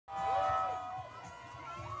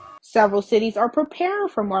Several cities are preparing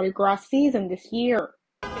for Mardi Gras season this year.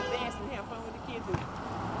 Dance and have fun with the kids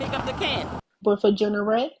and pick up the can. But for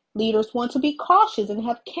Jeanerette, leaders want to be cautious and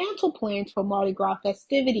have canceled plans for Mardi Gras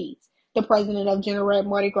festivities. The president of Jeanerette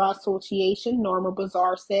Mardi Gras Association, Norma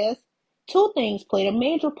Bazar, says two things played a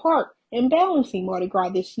major part in balancing Mardi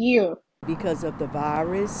Gras this year. Because of the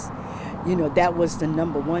virus, that was the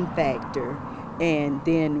number one factor. And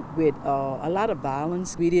then with a lot of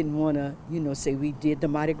violence, we didn't want to, say we did the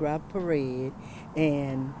Mardi Gras parade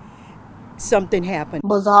and something happened.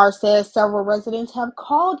 Bazar says several residents have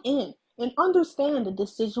called in and understand the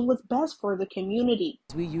decision was best for the community.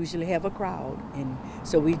 We usually have a crowd, and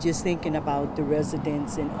so we're just thinking about the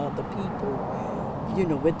residents and other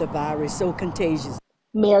people, with the virus so contagious.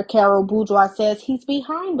 Mayor Carol Bourgeois says he's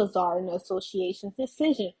behind Bazar and the association's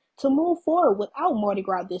decision to move forward without Mardi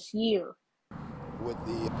Gras this year. With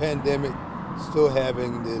the pandemic still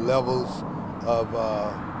having the levels of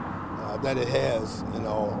that it has,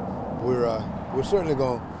 we're certainly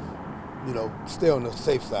going to, stay on the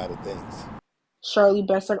safe side of things. Shirley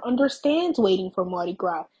Besser understands waiting for Mardi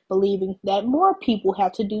Gras, believing that more people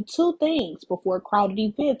have to do two things before crowded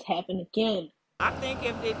events happen again. I think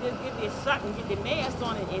if they just get this shot and get the mask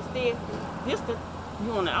on it and stay distance,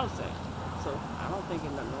 you on the outside. So I don't think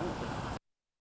it's nothing wrong with it.